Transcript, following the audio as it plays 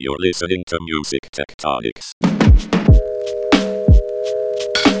You're listening to Music Tectonics.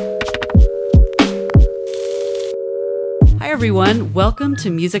 Hi, everyone. Welcome to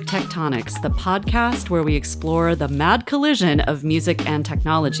Music Tectonics, the podcast where we explore the mad collision of music and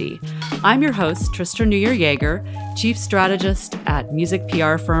technology. I'm your host, Tristan New Year Yeager, Chief Strategist at music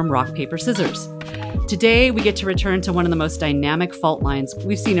PR firm Rock Paper Scissors. Today, we get to return to one of the most dynamic fault lines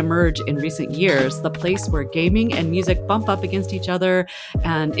we've seen emerge in recent years, the place where gaming and music bump up against each other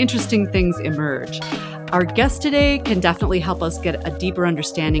and interesting things emerge. Our guest today can definitely help us get a deeper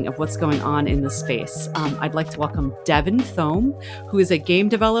understanding of what's going on in this space. I'd like to welcome Devin Thome, who is a game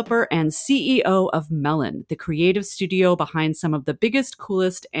developer and CEO of Melon, the creative studio behind some of the biggest,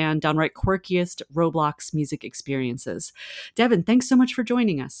 coolest, and downright quirkiest Roblox music experiences. Devin, thanks so much for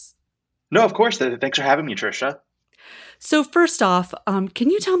joining us. No, of course. Thanks for having me, Trisha. So first off, can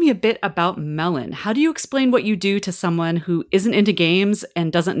you tell me a bit about Melon? How do you explain what you do to someone who isn't into games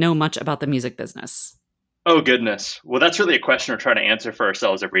and doesn't know much about the music business? Oh, goodness. Well, that's really a question we're trying to answer for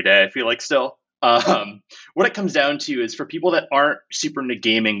ourselves every day, I feel like still. What it comes down to is for people that aren't super into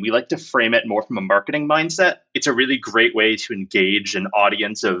gaming, we like to frame it more from a marketing mindset. It's a really great way to engage an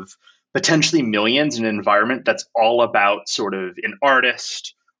audience of potentially millions in an environment that's all about sort of an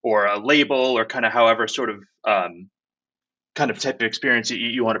artist or a label or kind of however sort of type of experience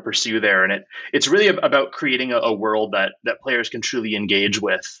you want to pursue there. And it's really about creating a world that players can truly engage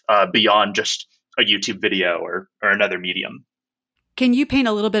with beyond just a YouTube video or another medium. Can you paint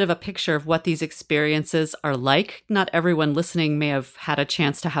a little bit of a picture of what these experiences are like? Not everyone listening may have had a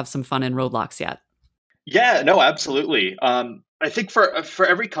chance to have some fun in Roblox yet. Yeah, no, absolutely. I think for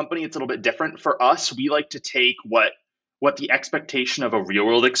every company, it's a little bit different. For us, we like to take what the expectation of a real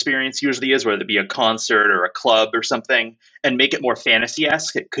world experience usually is, whether it be a concert or a club or something, and make it more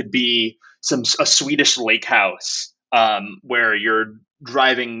fantasy-esque. It could be a Swedish lake house where you're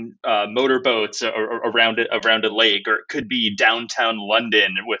driving motorboats around a lake, or it could be downtown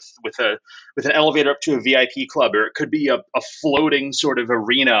London with an elevator up to a VIP club, or it could be a floating sort of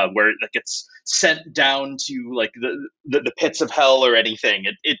arena where it gets sent down to like the pits of hell or anything.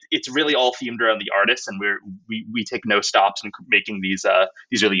 It's really all themed around the artists, and we take no stops in making these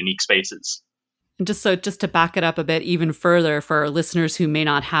really unique spaces. And just to back it up a bit even further for our listeners who may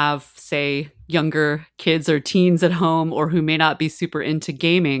not have, say, younger kids or teens at home, or who may not be super into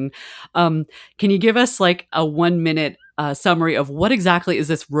gaming, can you give us like a 1-minute summary of what exactly is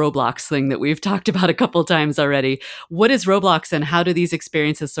this Roblox thing that we've talked about a couple times already? What is Roblox, and how do these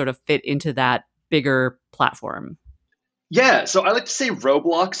experiences sort of fit into that bigger platform? Yeah, so I like to say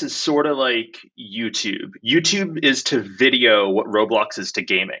Roblox is sort of like YouTube. YouTube is to video what Roblox is to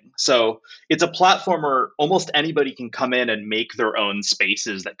gaming. So it's a platform where almost anybody can come in and make their own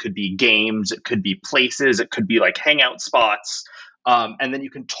spaces that could be games, it could be places, it could be like hangout spots. And then you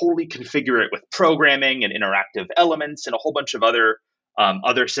can totally configure it with programming and interactive elements and a whole bunch of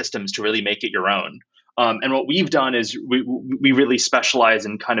other systems to really make it your own. And what we've done is we really specialize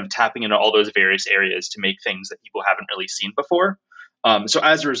in kind of tapping into all those various areas to make things that people haven't really seen before. So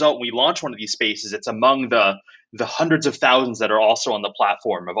as a result, when we launch one of these spaces, it's among the hundreds of thousands that are also on the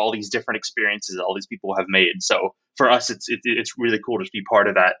platform of all these different experiences that all these people have made. So for us, it's really cool to be part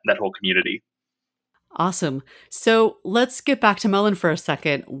of that whole community. Awesome. So let's get back to Melon for a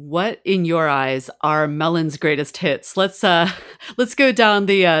second. What, in your eyes, are Melon's greatest hits? Let's go down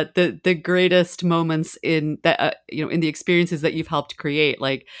the greatest moments in that in the experiences that you've helped create.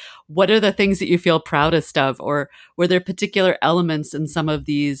 Like, what are the things that you feel proudest of, or were there particular elements in some of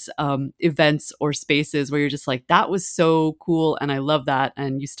these events or spaces where you're just like, that was so cool and I love that,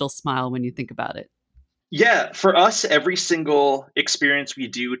 and you still smile when you think about it? Yeah, for us, every single experience we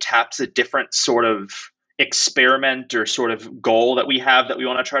do taps a different sort of experiment or sort of goal that we have that we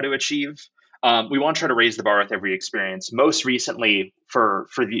want to try to achieve. We want to try to raise the bar with every experience. Most recently, for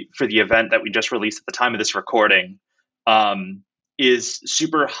the event that we just released at the time of this recording, is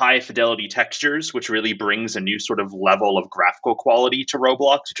super high fidelity textures, which really brings a new sort of level of graphical quality to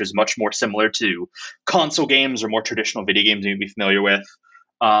Roblox, which is much more similar to console games or more traditional video games you'd be familiar with.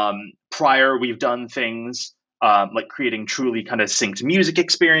 Prior, we've done things like creating truly kind of synced music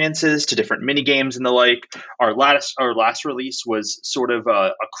experiences to different mini games and the like. Our last release was sort of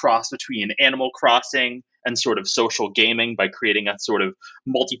a cross between Animal Crossing and sort of social gaming by creating a sort of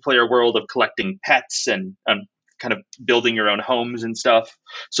multiplayer world of collecting pets and kind of building your own homes and stuff.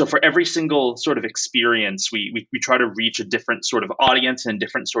 So for every single sort of experience, we try to reach a different sort of audience and a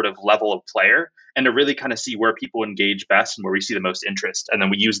different sort of level of player, and to really kind of see where people engage best and where we see the most interest. And then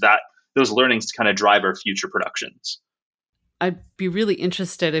we use those learnings to kind of drive our future productions. I'd be really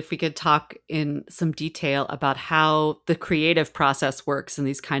interested if we could talk in some detail about how the creative process works in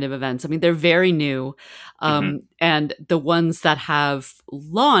these kind of events. I mean, they're very new, and the ones that have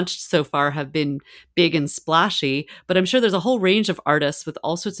launched so far have been big and splashy, but I'm sure there's a whole range of artists with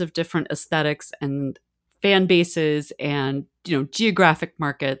all sorts of different aesthetics and fan bases and, geographic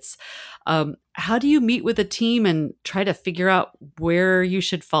markets. How do you meet with a team and try to figure out where you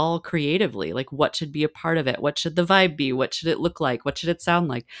should fall creatively? Like, what should be a part of it? What should the vibe be? What should it look like? What should it sound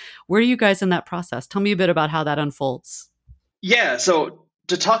like? Where are you guys in that process? Tell me a bit about how that unfolds. Yeah, so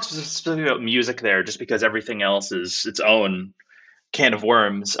to talk specifically about music there, just because everything else is its own can of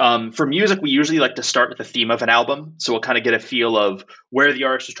worms. For music, we usually like to start with the theme of an album. So we'll kind of get a feel of where the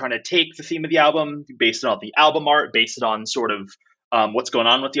artist is trying to take the theme of the album, based on the album art, based it on sort of what's going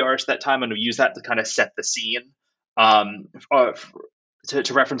on with the artist at that time, and we use that to kind of set the scene.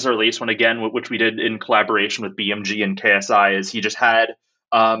 To reference our latest one again, which we did in collaboration with BMG and KSI, is he just had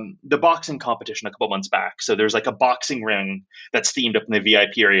the boxing competition a couple months back. So there's like a boxing ring that's themed up in the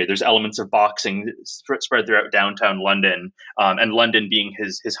VIP area. There's elements of boxing spread throughout downtown London, and London being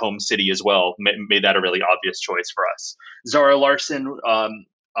his home city as well made that a really obvious choice for us. Zara Larsson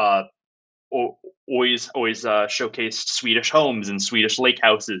always showcased Swedish homes and Swedish lake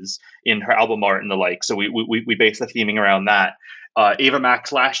houses in her album art and the like. So we based the theming around that. Ava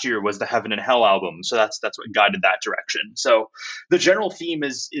Max last year was the Heaven and Hell album, so that's what guided that direction. So the general theme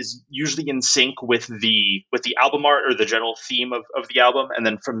is usually in sync with the album art or the general theme of the album, and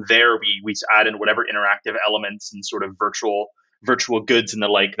then from there we add in whatever interactive elements and sort of virtual goods and the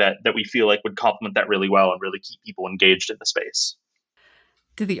like that we feel like would complement that really well and really keep people engaged in the space.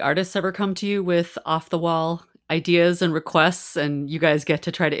 Do the artists ever come to you with off the wall ideas and requests and you guys get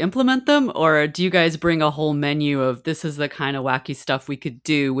to try to implement them? Or do you guys bring a whole menu of this is the kind of wacky stuff we could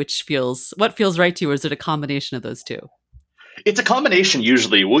do, what feels right to you? Or is it a combination of those two? It's a combination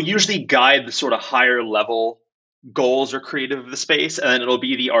usually. We'll usually guide the sort of higher level goals or creative of the space, and then it'll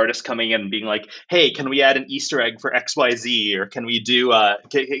be the artist coming in and being like, hey, can we add an Easter egg for XYZ? Or can we do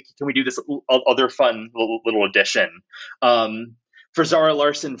can we do this other fun little addition? For Zara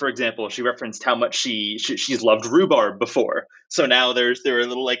Larsson, for example, she referenced how much she's loved rhubarb before. So now there are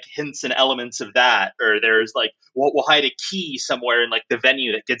little like hints and elements of that, or there's like we'll hide a key somewhere in like the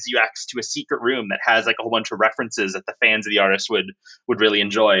venue that gives you access to a secret room that has like a whole bunch of references that the fans of the artist would really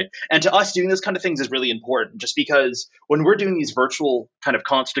enjoy. And to us, doing those kind of things is really important, just because when we're doing these virtual kind of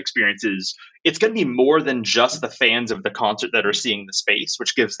concert experiences, it's going to be more than just the fans of the concert that are seeing the space,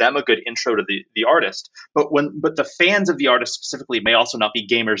 which gives them a good intro to the artist. But the fans of the artist specifically may also not be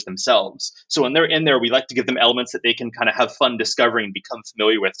gamers themselves. So when they're in there, we like to give them elements that they can kind of have fun discovering and become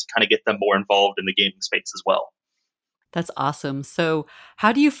familiar with to kind of get them more involved in the gaming space as well. That's awesome. So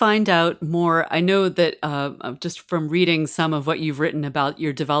how do you find out more? I know that just from reading some of what you've written about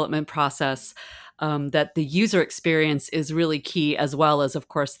your development process, that the user experience is really key, as well as, of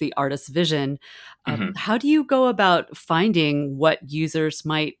course, the artist's vision. How do you go about finding what users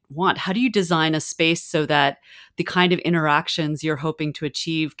might want? How do you design a space so that the kind of interactions you're hoping to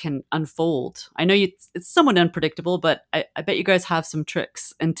achieve can unfold? I know it's somewhat unpredictable, but I bet you guys have some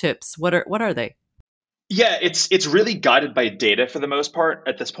tricks and tips. What are they? Yeah, it's really guided by data for the most part.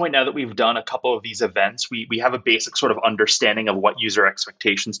 At this point, now that we've done a couple of these events, we have a basic sort of understanding of what user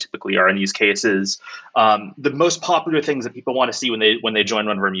expectations typically are in these cases. The most popular things that people want to see when they join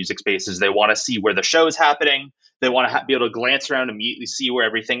one of our music spaces, they want to see where the show is happening. They want to be able to glance around, immediately see where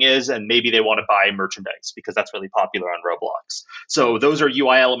everything is, and maybe they want to buy merchandise because that's really popular on Roblox. So those are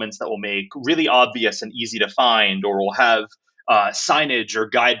UI elements that will make really obvious and easy to find, or will have signage or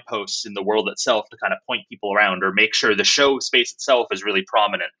guideposts in the world itself to kind of point people around, or make sure the show space itself is really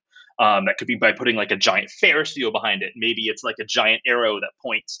prominent. That could be by putting like a giant Ferris wheel behind it. Maybe it's like a giant arrow that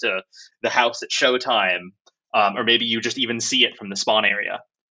points to the house at showtime, or maybe you just even see it from the spawn area.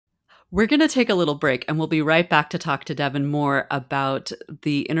 We're going to take a little break, and we'll be right back to talk to Devin more about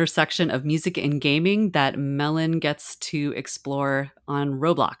the intersection of music and gaming that Melon gets to explore on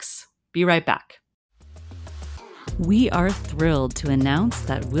Roblox. Be right back. We are thrilled to announce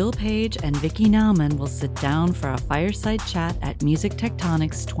that Will Page and Vicky Nauman will sit down for a fireside chat at Music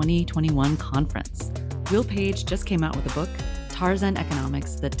Tectonics 2021 conference. Will Page just came out with a book, Tarzan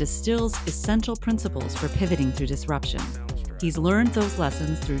Economics, that distills essential principles for pivoting through disruption. He's learned those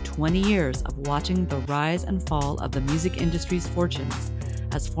lessons through 20 years of watching the rise and fall of the music industry's fortunes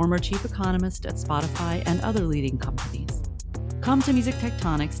as former chief economist at Spotify and other leading companies. Come to Music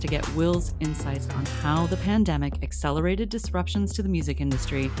Tectonics to get Will's insights on how the pandemic accelerated disruptions to the music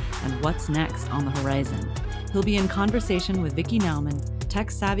industry and what's next on the horizon. He'll be in conversation with Vicky Nauman,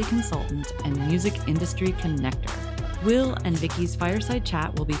 tech-savvy consultant and music industry connector. Will and Vicky's Fireside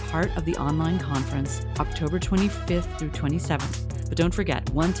Chat will be part of the online conference October 25th through 27th. But don't forget,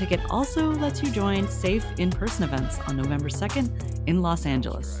 one ticket also lets you join safe in-person events on November 2nd in Los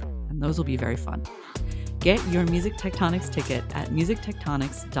Angeles. And those will be very fun. Get your Music Tectonics ticket at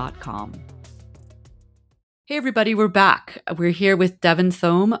musictectonics.com. Hey everybody, we're back. We're here with Devin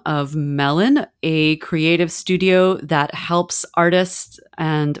Thome of Melon, a creative studio that helps artists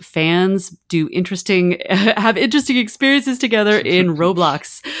and fans do have interesting experiences together in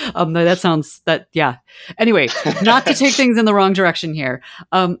Roblox. Anyway, not to take things in the wrong direction here.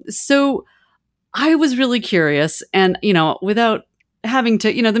 So I was really curious, and without having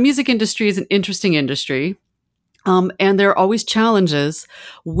to, the music industry is an interesting industry. And there are always challenges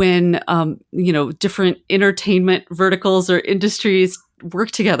when, different entertainment verticals or industries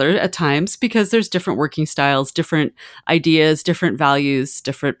work together at times because there's different working styles, different ideas, different values,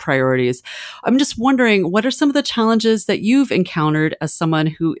 different priorities. I'm just wondering, what are some of the challenges that you've encountered as someone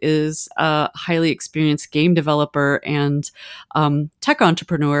who is a highly experienced game developer and tech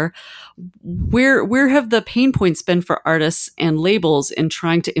entrepreneur? Where have the pain points been for artists and labels in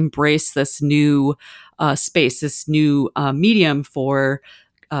trying to embrace this new space, this new medium for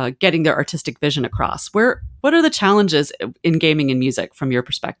getting their artistic vision across? What are the challenges in gaming and music from your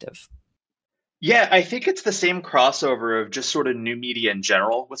perspective? Yeah, I think it's the same crossover of just sort of new media in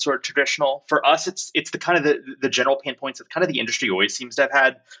general with sort of traditional. For us, it's the kind of the general pain points that kind of the industry always seems to have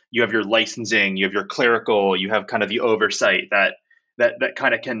had. You have your licensing, you have your clerical, you have kind of the oversight that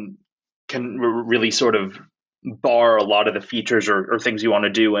kind of can really sort of bar a lot of the features or things you want to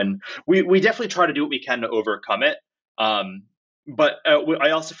do. And we definitely try to do what we can to overcome it. But I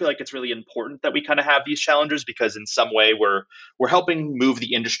also feel like it's really important that we kind of have these challenges because in some way we're helping move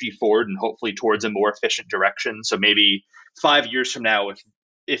the industry forward and hopefully towards a more efficient direction. So maybe 5 years from now,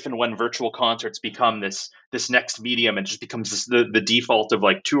 if and when virtual concerts become this next medium and just becomes the default of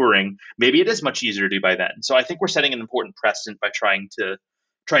like touring, maybe it is much easier to do by then. So I think we're setting an important precedent by trying to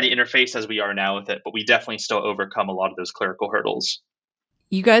interface as we are now with it, but we definitely still overcome a lot of those clerical hurdles.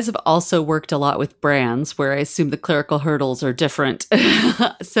 You guys have also worked a lot with brands where I assume the clerical hurdles are different.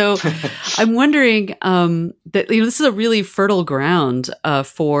 So I'm wondering that this is a really fertile ground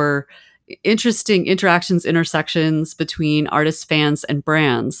for interesting interactions, intersections between artists, fans, and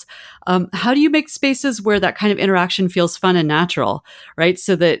brands. How do you make spaces where that kind of interaction feels fun and natural, right?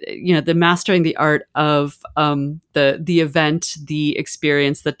 So that, the mastering the art of the event, the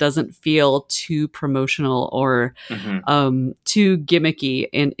experience that doesn't feel too promotional or too gimmicky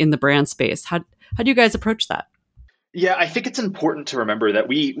in the brand space. How do you guys approach that? Yeah, I think it's important to remember that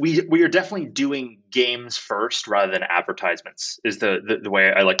we are definitely doing games first rather than advertisements is the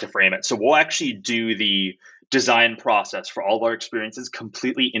way I like to frame it. So we'll actually do the design process for all of our experiences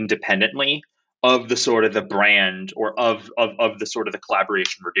completely independently of the sort of the brand or of the sort of the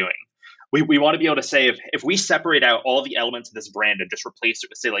collaboration we're doing. We want to be able to say if we separate out all the elements of this brand and just replace it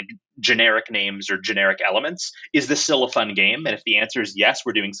with, say, like generic names or generic elements, is this still a fun game? And if the answer is yes,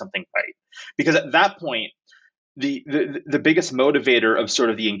 we're doing something right. Because at that point, the biggest motivator of sort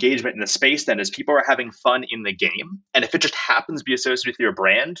of the engagement in the space then is people are having fun in the game, and if it just happens to be associated with your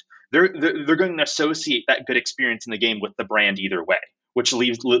brand, they're going to associate that good experience in the game with the brand either way, which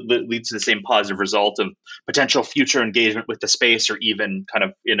leads to the same positive result of potential future engagement with the space, or even kind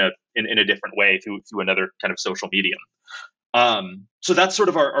of in a different way through another kind of social medium. So that's sort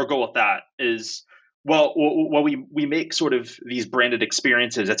of our goal with that is. Well, we make sort of these branded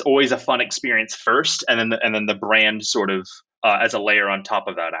experiences. It's always a fun experience first, and then the brand sort of as a layer on top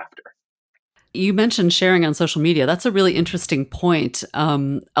of that after. You mentioned sharing on social media. That's a really interesting point.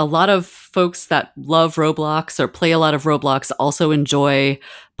 A lot of folks that love Roblox or play a lot of Roblox also enjoy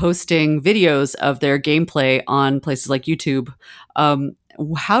posting videos of their gameplay on places like YouTube.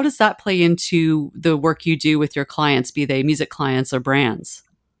 How does that play into the work you do with your clients, be they music clients or brands?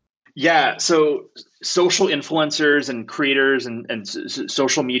 Yeah, so social influencers and creators and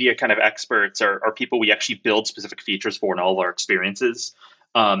social media kind of experts are people we actually build specific features for in all of our experiences.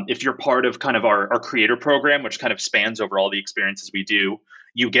 If you're part of kind of our creator program, which kind of spans over all the experiences we do,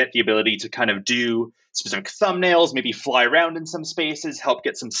 you get the ability to kind of do specific thumbnails, maybe fly around in some spaces, help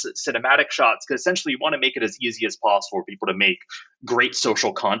get some cinematic shots, because essentially you want to make it as easy as possible for people to make great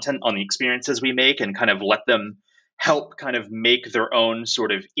social content on the experiences we make and kind of let them help kind of make their own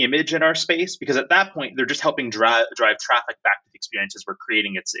sort of image in our space, because at that point they're just helping drive traffic back to the experiences we're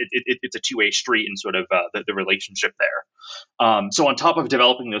creating. It's a two-way street in sort of the relationship there. So on top of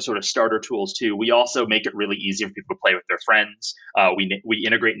developing those sort of starter tools too, we also make it really easy for people to play with their friends. We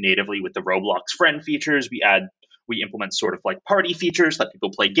integrate natively with the Roblox friend features. We implement sort of like party features, let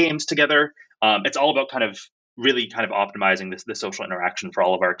people play games together. It's all about kind of really kind of optimizing the social interaction for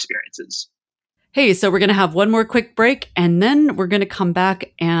all of our experiences. Hey, so we're going to have one more quick break, and then we're going to come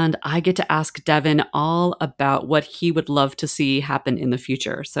back and I get to ask Devin all about what he would love to see happen in the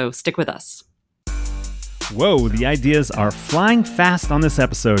future. So stick with us. Whoa, the ideas are flying fast on this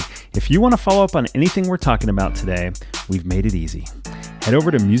episode. If you want to follow up on anything we're talking about today, we've made it easy. Head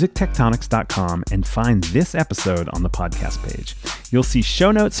over to musictectonics.com and find this episode on the podcast page. You'll see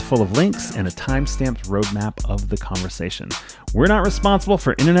show notes full of links and a time-stamped roadmap of the conversation. We're not responsible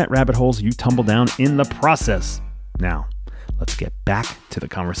for internet rabbit holes you tumble down in the process. Now, let's get back to the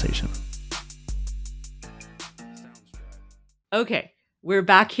conversation. Okay. We're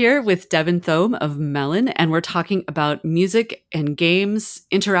back here with Devin Thome of Melon, and we're talking about music and games,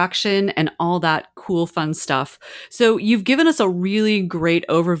 interaction, and all that cool, fun stuff. So you've given us a really great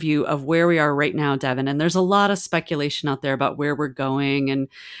overview of where we are right now, Devin, and there's a lot of speculation out there about where we're going, and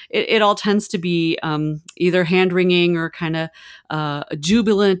it all tends to be either hand-wringing or kind of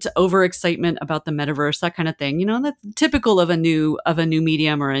jubilant overexcitement about the metaverse, that kind of thing. You know, that's typical of a new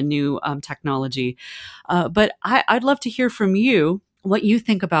medium or a new technology. But I'd love to hear from you what you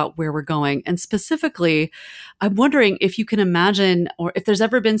think about where we're going. And specifically, I'm wondering if you can imagine, or if there's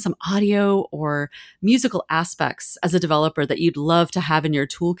ever been some audio or musical aspects as a developer that you'd love to have in your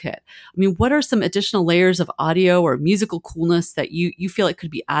toolkit. I mean, what are some additional layers of audio or musical coolness that you feel like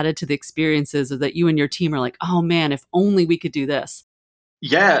could be added to the experiences, or that you and your team are like, oh man, if only we could do this?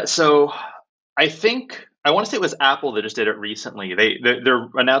 Yeah, so I want to say it was Apple that just did it recently. Their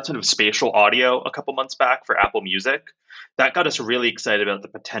announcement of spatial audio a couple months back for Apple Music, that got us really excited about the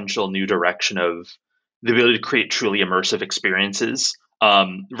potential new direction of the ability to create truly immersive experiences.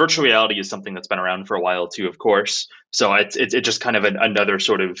 Virtual reality is something that's been around for a while too, of course. So it's just kind of another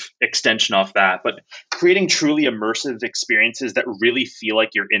sort of extension off that. But creating truly immersive experiences that really feel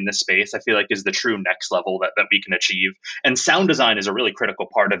like you're in the space, I feel like is the true next level that we can achieve. And sound design is a really critical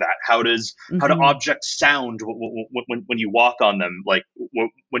part of that. How do objects sound when you walk on them? Like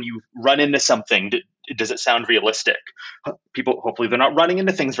when you run into something, does it sound realistic? People, hopefully they're not running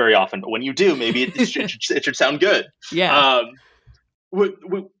into things very often, but when you do, maybe it should sound good. Yeah.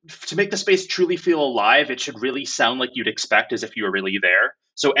 To make the space truly feel alive, it should really sound like you'd expect as if you were really there.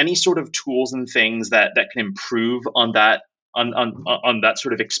 So any sort of tools and things that can improve on that on that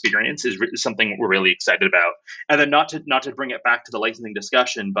sort of experience is something we're really excited about. And then not to bring it back to the licensing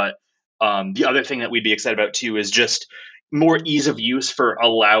discussion, but the other thing that we'd be excited about too is just more ease of use for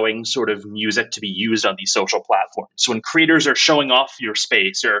allowing sort of music to be used on these social platforms. So when creators are showing off your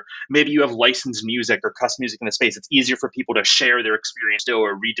space, or maybe you have licensed music or custom music in the space, it's easier for people to share their experience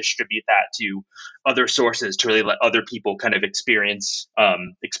or redistribute that to other sources to really let other people kind of experience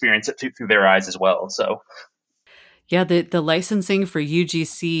it through their eyes as well. So yeah, the licensing for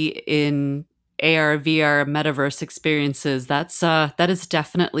UGC in AR, VR, metaverse experiences, that is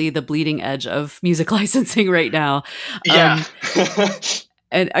definitely the bleeding edge of music licensing right now. Yeah.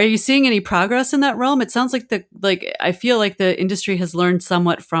 And are you seeing any progress in that realm? It sounds like I feel like the industry has learned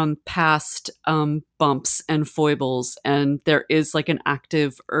somewhat from past bumps and foibles, and there is like an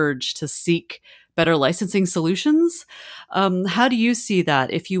active urge to seek better licensing solutions. How do you see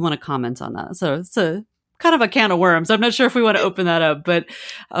that, if you want to comment on that? So it's a kind of a can of worms. I'm not sure if we want to open that up, but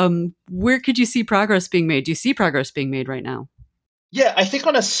where could you see progress being made? Do you see progress being made right now? Yeah, I think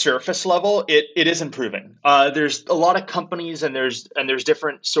on a surface level, it is improving. There's a lot of companies and there's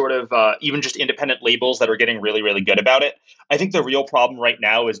different sort of even just independent labels that are getting really, really good about it. I think the real problem right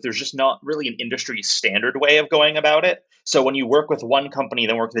now is there's just not really an industry standard way of going about it. So when you work with one company,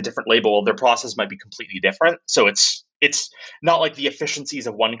 then work with a different label, their process might be completely different. So it's not like the efficiencies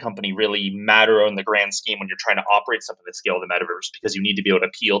of one company really matter in the grand scheme when you're trying to operate something the scale of the metaverse, because you need to be able to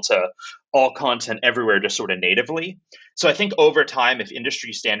appeal to all content everywhere just sort of natively. So I think over time, if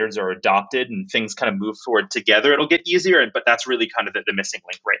industry standards are adopted and things kind of move forward together, it'll get easier. But that's really kind of the missing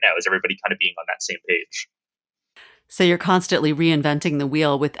link right now, is everybody kind of being on that same page. So you're constantly reinventing the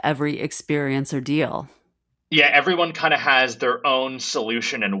wheel with every experience or deal. Yeah, everyone kind of has their own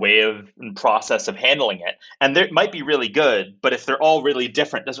solution and way of and process of handling it. And they might be really good, but if they're all really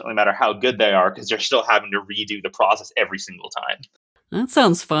different, it doesn't really matter how good they are, because they're still having to redo the process every single time. That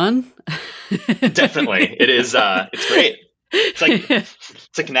sounds fun. Definitely. It is. It's great.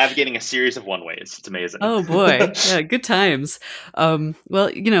 It's like navigating a series of one-ways. It's amazing. Oh, boy. Yeah, good times. Well,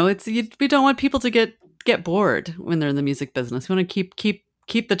 we don't want people to get bored when they're in the music business. We want to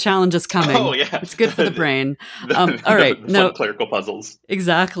keep the challenges coming. Oh, yeah. It's good for the brain. All right. Fun clerical puzzles.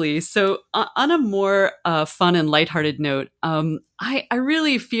 Exactly. So on a more fun and lighthearted note, I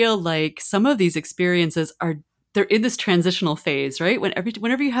really feel like some of these experiences are they're in this transitional phase, right?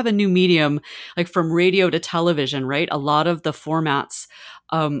 Whenever you have a new medium, like from radio to television, right? A lot of the formats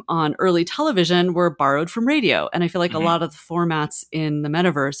on early television were borrowed from radio. And I feel like a lot of the formats in the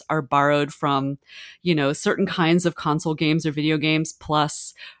metaverse are borrowed from, certain kinds of console games or video games,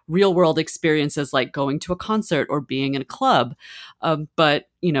 plus real world experiences like going to a concert or being in a club. But,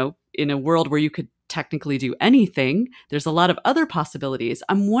 in a world where you could technically do anything, there's a lot of other possibilities.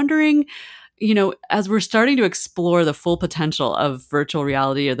 I'm wondering, as we're starting to explore the full potential of virtual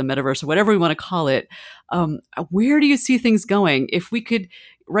reality or the metaverse or whatever we want to call it, where do you see things going? If we could,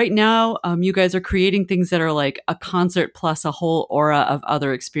 right now, you guys are creating things that are like a concert plus a whole aura of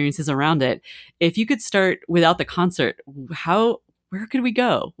other experiences around it. If you could start without the concert, where could we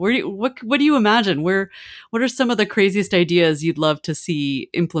go? What do you imagine? What are some of the craziest ideas you'd love to see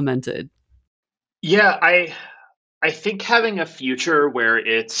implemented? Yeah, I think having a future where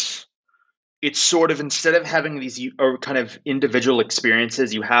it's sort of, instead of having these kind of individual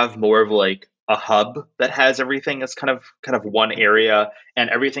experiences, you have more of like a hub that has everything as kind of one area, and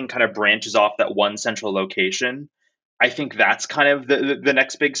everything kind of branches off that one central location. I think that's kind of the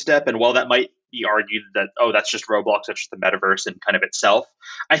next big step. And while that might be argued that, that's just Roblox, that's just the metaverse in kind of itself,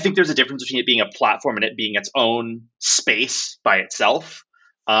 I think there's a difference between it being a platform and it being its own space by itself.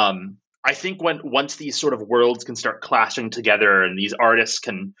 I think once these sort of worlds can start clashing together and these artists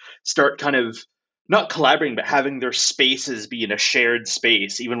can start kind of not collaborating, but having their spaces be in a shared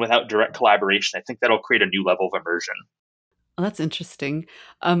space, even without direct collaboration, I think that'll create a new level of immersion. Well, that's interesting.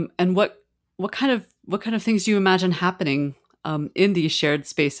 And what kind of things do you imagine happening in these shared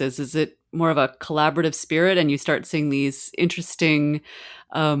spaces? Is it more of a collaborative spirit, and you start seeing these interesting,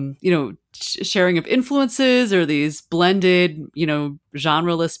 sharing of influences, or these blended,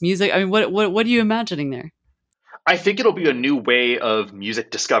 genreless music? I mean, what are you imagining there? I think it'll be a new way of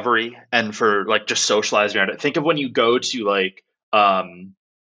music discovery and for like just socializing around it. Think of when you go to like,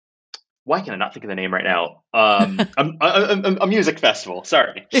 why can I not think of the name right now? A music festival.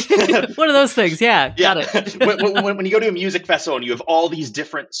 Sorry. One of those things. Yeah. Got it. when you go to a music festival and you have all these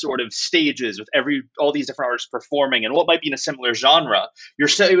different sort of stages with all these different artists performing, and what might be in a similar genre, you're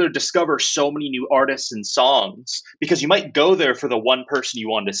still able to discover so many new artists and songs, because you might go there for the one person you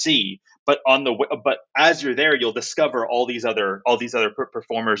want to see, but as you're there, you'll discover all these other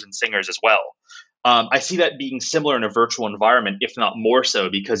performers and singers as well. I see that being similar in a virtual environment, if not more so,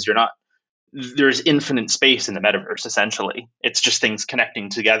 because there's infinite space in the metaverse. Essentially, it's just things connecting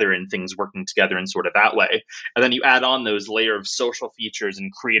together and things working together in sort of that way. And then you add on those layer of social features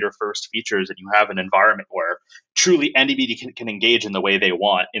and creator first features, and you have an environment where truly anybody can engage in the way they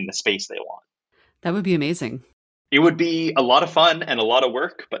want, in the space they want. That would be amazing. It would be a lot of fun and a lot of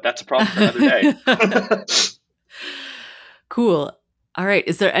work, but that's a problem for another day. Cool. All right.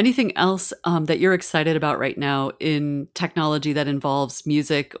 Is there anything else that you're excited about right now in technology that involves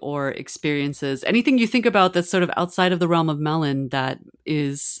music or experiences? Anything you think about that's sort of outside of the realm of Melon that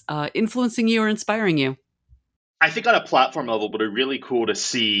is influencing you or inspiring you? I think on a platform level, it would be really cool to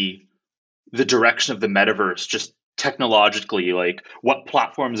see the direction of the metaverse just technologically, like what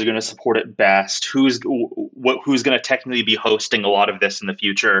platforms are going to support it best, who's going to technically be hosting a lot of this in the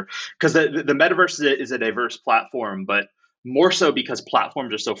future. Because the metaverse is a diverse platform, but more so because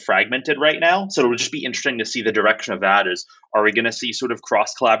platforms are so fragmented right now. So it would just be interesting to see the direction of that. Are we going to see sort of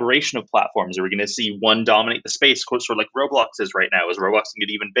cross collaboration of platforms? Are we going to see one dominate the space, sort of like Roblox is right now? Is Roblox going to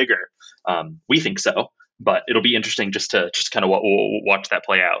get even bigger? We think so, but it'll be interesting just to kind of watch that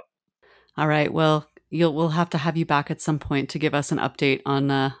play out. All right. Well, we'll have to have you back at some point to give us an update on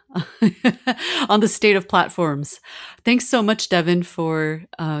on the state of platforms. Thanks so much, Devin, for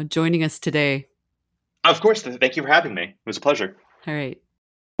joining us today. Of course. Thank you for having me. It was a pleasure. All right.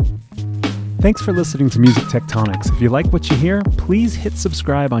 Thanks for listening to Music Tectonics. If you like what you hear, please hit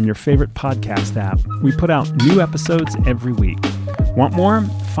subscribe on your favorite podcast app. We put out new episodes every week. Want more?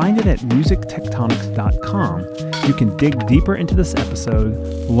 Find it at musictectonics.com. You can dig deeper into this episode,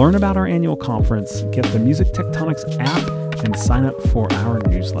 learn about our annual conference, get the Music Tectonics app, and sign up for our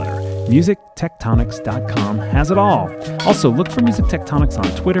newsletter. MusicTectonics.com has it all. Also, look for Music Tectonics on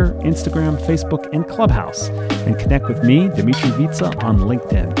Twitter, Instagram, Facebook, and Clubhouse. And connect with me, Dimitri Vitsa, on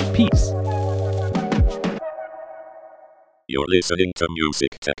LinkedIn. Peace. You're listening to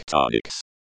Music Tectonics.